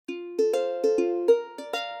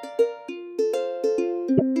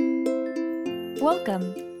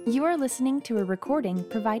Welcome! You are listening to a recording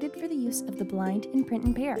provided for the use of the blind and print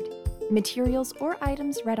impaired. Materials or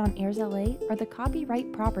items read on AIRSLA are the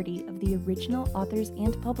copyright property of the original authors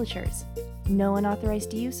and publishers. No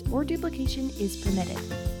unauthorized use or duplication is permitted.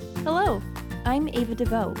 Hello, I'm Ava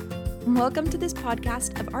DeVoe. Welcome to this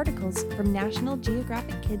podcast of articles from National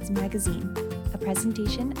Geographic Kids magazine, a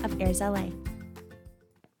presentation of AIRSLA.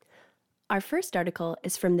 Our first article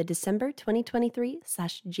is from the December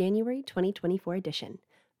 2023/January 2024 edition,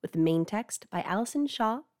 with the main text by Allison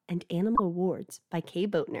Shaw and Animal Awards by Kay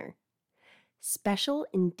Boatner. Special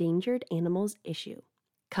Endangered Animals Issue.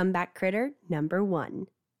 Comeback Critter Number 1.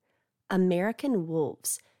 American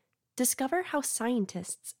Wolves. Discover how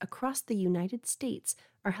scientists across the United States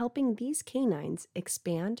are helping these canines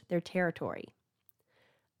expand their territory.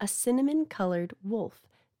 A cinnamon-colored wolf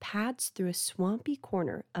pads through a swampy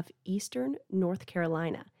corner of eastern North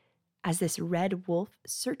Carolina. As this red wolf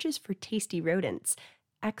searches for tasty rodents,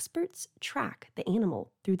 experts track the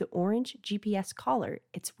animal through the orange GPS collar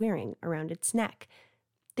it's wearing around its neck.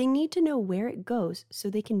 They need to know where it goes so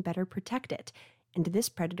they can better protect it, and this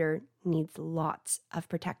predator needs lots of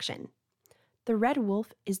protection. The red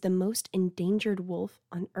wolf is the most endangered wolf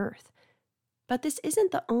on Earth. But this isn't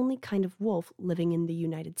the only kind of wolf living in the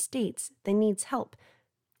United States that needs help.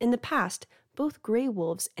 In the past, both gray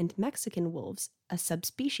wolves and Mexican wolves, a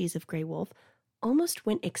subspecies of gray wolf, almost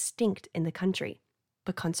went extinct in the country.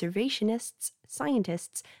 But conservationists,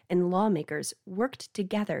 scientists, and lawmakers worked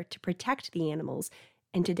together to protect the animals,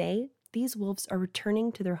 and today, these wolves are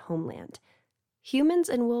returning to their homeland. Humans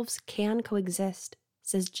and wolves can coexist,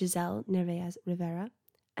 says Giselle Nervez Rivera,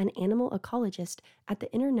 an animal ecologist at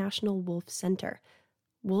the International Wolf Center.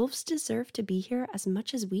 Wolves deserve to be here as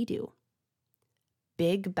much as we do.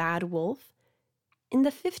 Big Bad Wolf? In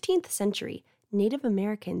the 15th century, Native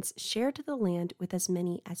Americans shared the land with as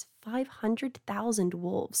many as 500,000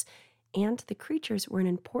 wolves, and the creatures were an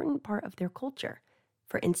important part of their culture.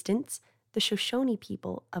 For instance, the Shoshone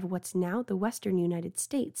people of what's now the western United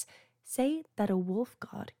States say that a wolf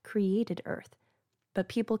god created Earth. But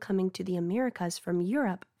people coming to the Americas from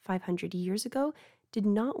Europe 500 years ago did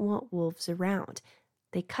not want wolves around.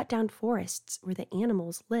 They cut down forests where the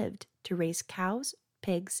animals lived to raise cows,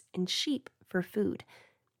 pigs, and sheep for food.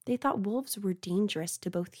 They thought wolves were dangerous to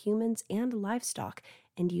both humans and livestock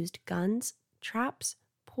and used guns, traps,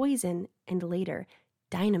 poison, and later,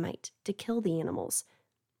 dynamite to kill the animals.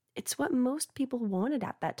 It's what most people wanted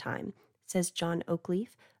at that time, says John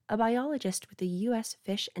Oakleaf, a biologist with the U.S.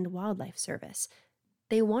 Fish and Wildlife Service.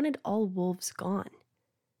 They wanted all wolves gone.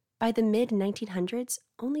 By the mid-1900s,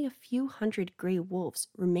 only a few hundred gray wolves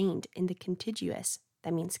remained in the contiguous,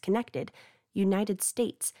 that means connected, United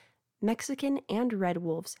States. Mexican and red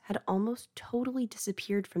wolves had almost totally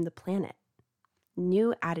disappeared from the planet.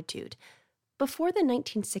 New attitude. Before the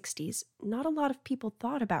 1960s, not a lot of people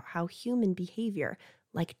thought about how human behavior,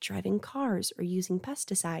 like driving cars or using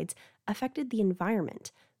pesticides, affected the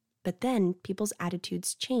environment. But then people's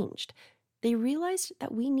attitudes changed. They realized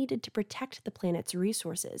that we needed to protect the planet's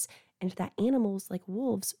resources and that animals like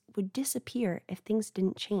wolves would disappear if things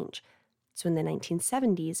didn't change. So in the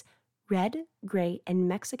 1970s, red, gray, and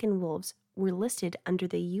Mexican wolves were listed under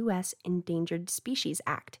the U.S. Endangered Species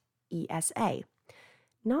Act, ESA.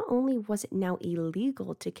 Not only was it now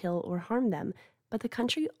illegal to kill or harm them, but the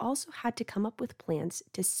country also had to come up with plans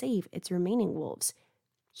to save its remaining wolves.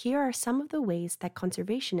 Here are some of the ways that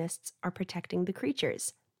conservationists are protecting the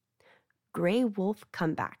creatures. Gray wolf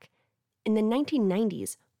comeback. In the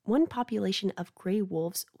 1990s, one population of gray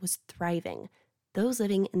wolves was thriving, those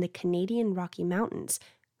living in the Canadian Rocky Mountains,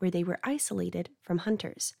 where they were isolated from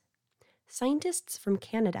hunters. Scientists from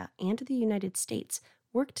Canada and the United States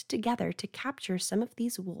worked together to capture some of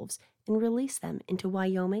these wolves and release them into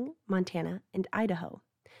Wyoming, Montana, and Idaho.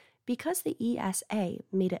 Because the ESA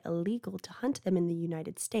made it illegal to hunt them in the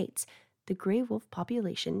United States, the gray wolf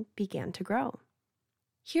population began to grow.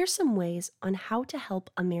 Here's some ways on how to help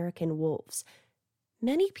American wolves.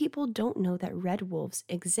 Many people don't know that red wolves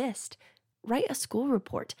exist. Write a school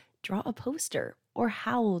report, draw a poster, or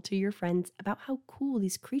howl to your friends about how cool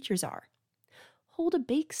these creatures are. Hold a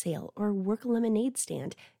bake sale or work a lemonade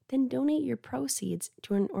stand, then donate your proceeds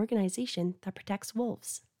to an organization that protects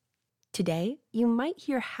wolves. Today, you might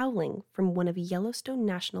hear howling from one of Yellowstone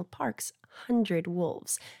National Park's 100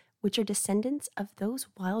 wolves, which are descendants of those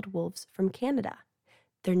wild wolves from Canada.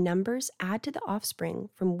 Their numbers add to the offspring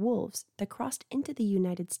from wolves that crossed into the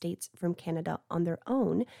United States from Canada on their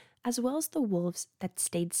own, as well as the wolves that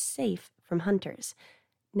stayed safe from hunters.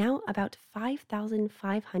 Now about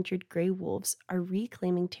 5,500 gray wolves are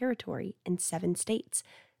reclaiming territory in 7 states.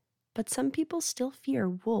 But some people still fear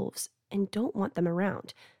wolves and don't want them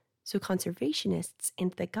around. So conservationists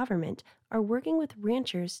and the government are working with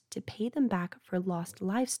ranchers to pay them back for lost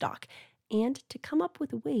livestock and to come up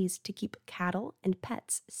with ways to keep cattle and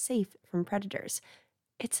pets safe from predators.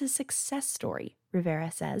 It's a success story,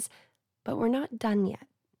 Rivera says, but we're not done yet.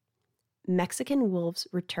 Mexican wolves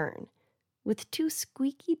return. With 2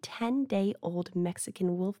 squeaky 10-day-old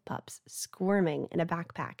Mexican wolf pups squirming in a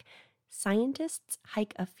backpack, scientists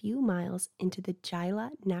hike a few miles into the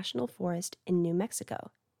Gila National Forest in New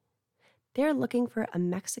Mexico. They're looking for a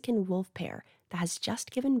Mexican wolf pair that has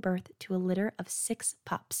just given birth to a litter of 6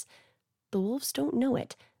 pups. The wolves don't know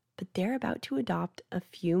it, but they're about to adopt a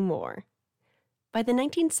few more. By the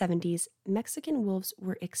 1970s, Mexican wolves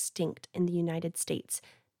were extinct in the United States,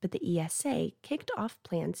 but the ESA kicked off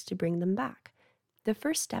plans to bring them back. The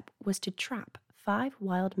first step was to trap 5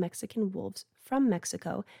 wild Mexican wolves from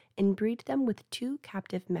Mexico and breed them with 2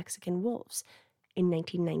 captive Mexican wolves. In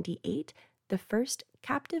 1998, the first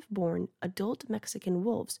captive-born adult Mexican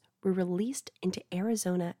wolves were released into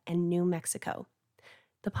Arizona and New Mexico.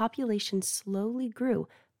 The population slowly grew,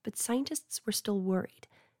 but scientists were still worried.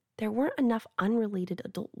 There weren't enough unrelated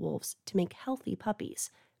adult wolves to make healthy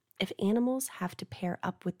puppies. If animals have to pair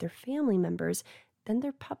up with their family members, then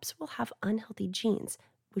their pups will have unhealthy genes,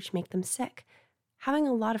 which make them sick. Having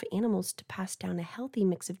a lot of animals to pass down a healthy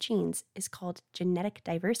mix of genes is called genetic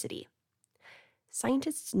diversity.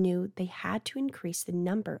 Scientists knew they had to increase the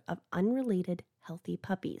number of unrelated healthy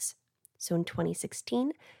puppies. So in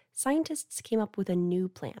 2016, scientists came up with a new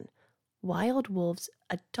plan: wild wolves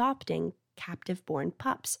adopting captive-born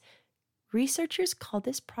pups. Researchers call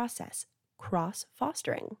this process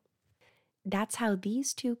cross-fostering. That's how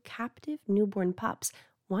these 2 captive newborn pups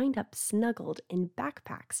wind up snuggled in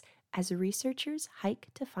backpacks as researchers hike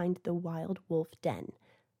to find the wild wolf den.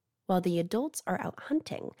 While the adults are out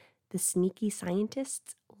hunting, the sneaky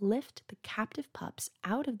scientists lift the captive pups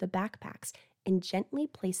out of the backpacks and gently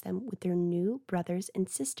place them with their new brothers and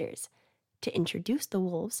sisters. To introduce the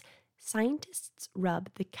wolves, scientists rub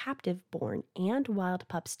the captive-born and wild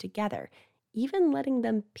pups together, even letting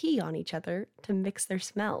them pee on each other to mix their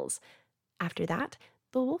smells. After that,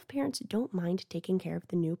 the wolf parents don't mind taking care of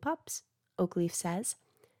the new pups, Oakleaf says.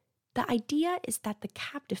 The idea is that the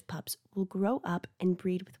captive pups will grow up and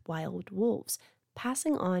breed with wild wolves,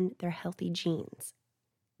 passing on their healthy genes.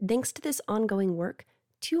 Thanks to this ongoing work,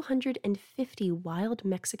 250 wild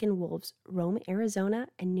Mexican wolves roam Arizona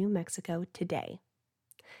and New Mexico today.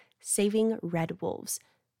 Saving red wolves.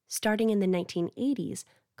 Starting in the 1980s,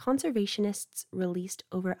 conservationists released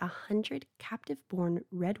over 100 captive-born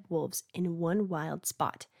red wolves in one wild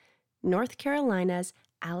spot, North Carolina's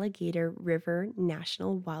Alligator River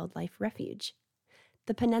National Wildlife Refuge.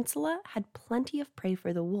 The peninsula had plenty of prey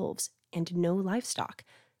for the wolves and no livestock,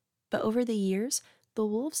 but over the years, the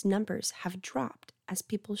wolves' numbers have dropped as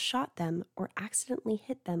people shot them or accidentally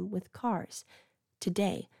hit them with cars.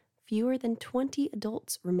 Today, fewer than 20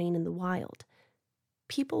 adults remain in the wild.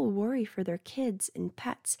 People worry for their kids and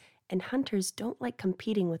pets, and hunters don't like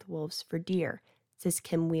competing with wolves for deer, says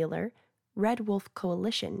Kim Wheeler, Red Wolf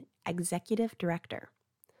Coalition Executive Director.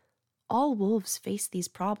 All wolves face these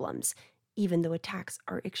problems, even though attacks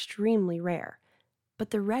are extremely rare. But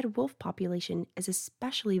the red wolf population is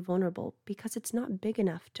especially vulnerable because it's not big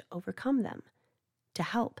enough to overcome them. To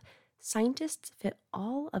help, scientists fit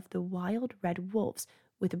all of the wild red wolves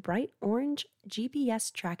with bright orange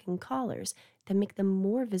GPS tracking collars that make them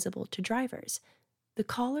more visible to drivers. The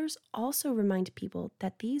collars also remind people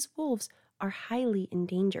that these wolves are highly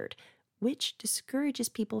endangered, which discourages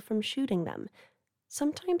people from shooting them.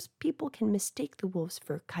 Sometimes people can mistake the wolves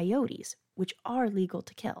for coyotes, which are legal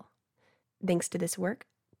to kill. Thanks to this work,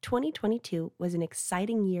 2022 was an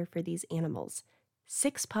exciting year for these animals.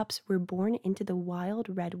 6 pups were born into the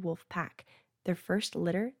wild red wolf pack, their first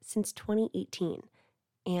litter since 2018.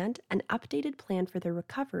 And an updated plan for their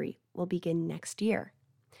recovery will begin next year.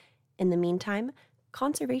 In the meantime,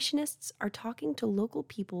 conservationists are talking to local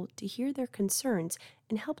people to hear their concerns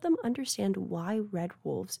and help them understand why red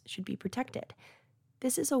wolves should be protected.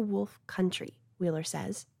 This is a wolf country, Wheeler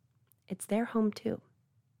says. It's their home too.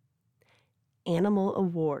 Animal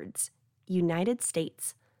Awards, United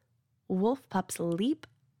States. Wolf pups leap,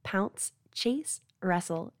 pounce, chase,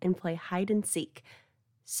 wrestle, and play hide and seek.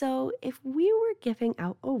 So if we were giving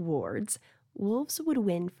out awards, wolves would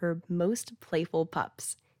win for most playful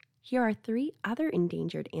pups. Here are 3 other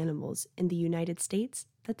endangered animals in the United States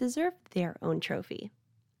that deserve their own trophy.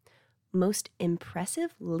 Most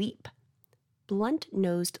impressive leap.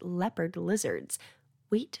 Blunt-nosed leopard lizards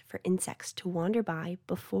wait for insects to wander by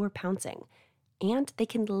before pouncing, and they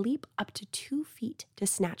can leap up to 2 feet to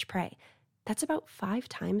snatch prey. That's about 5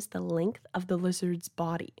 times the length of the lizard's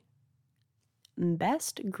body.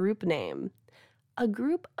 Best group name. A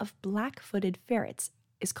group of black-footed ferrets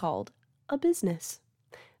is called a business.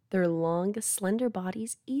 Their long, slender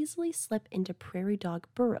bodies easily slip into prairie dog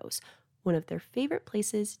burrows, one of their favorite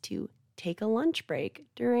places to take a lunch break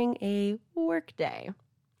during a workday.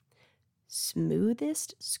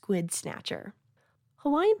 Smoothest squid snatcher.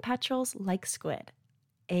 Hawaiian petrels like squid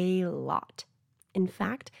a lot. In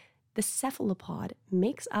fact, the cephalopod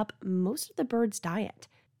makes up most of the bird's diet.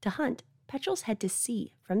 To hunt, petrels head to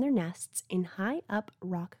sea from their nests in high-up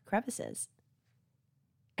rock crevices.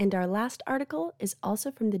 And our last article is also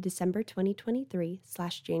from the December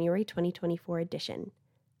 2023/January 2024 edition,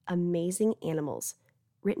 Amazing Animals,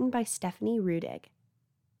 written by Stephanie Rudig.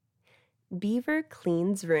 Beaver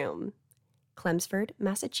cleans room. Chelmsford,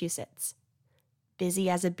 Massachusetts. Busy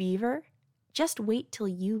as a beaver? Just wait till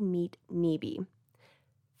you meet Neebe.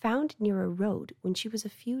 Found near a road when she was a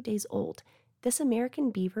few days old, this American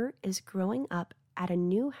beaver is growing up at a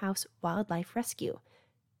new house wildlife rescue.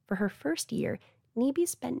 For her first year, Neebe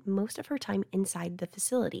spent most of her time inside the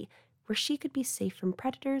facility, where she could be safe from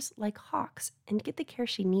predators like hawks and get the care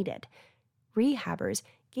she needed. Rehabbers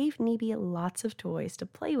gave Neebe lots of toys to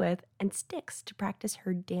play with and sticks to practice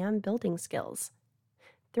her dam building skills.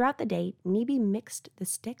 Throughout the day, Neebe mixed the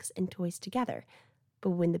sticks and toys together,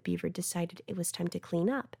 but when the beaver decided it was time to clean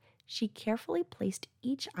up, she carefully placed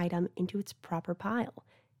each item into its proper pile.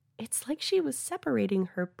 It's like she was separating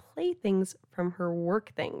her playthings from her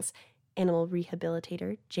work things, animal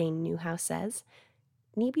rehabilitator Jane Newhouse says.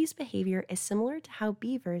 Neebe's behavior is similar to how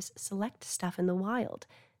beavers select stuff in the wild,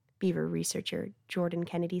 beaver researcher Jordan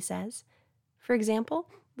Kennedy says. For example,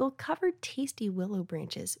 they'll cover tasty willow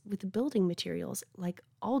branches with building materials like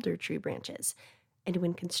alder tree branches, and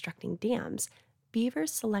when constructing dams,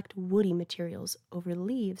 beavers select woody materials over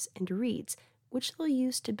leaves and reeds, which they'll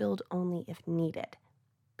use to build only if needed.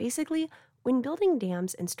 Basically, when building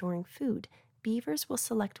dams and storing food, beavers will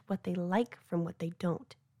select what they like from what they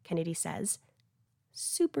don't, Kennedy says.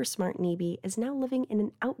 Super smart Neebe is now living in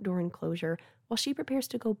an outdoor enclosure while she prepares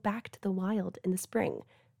to go back to the wild in the spring.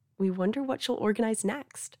 We wonder what she'll organize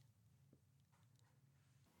next.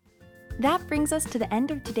 That brings us to the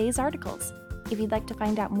end of today's articles. If you'd like to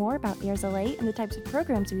find out more about AIRSLA and the types of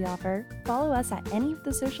programs we offer, follow us at any of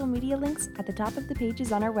the social media links at the top of the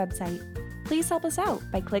pages on our website. Please help us out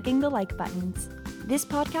by clicking the like buttons. This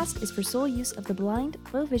podcast is for sole use of the blind,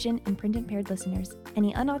 low vision, and print impaired listeners.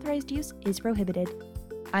 Any unauthorized use is prohibited.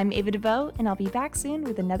 I'm Ava DeVoe, and I'll be back soon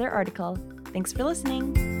with another article. Thanks for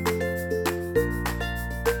listening.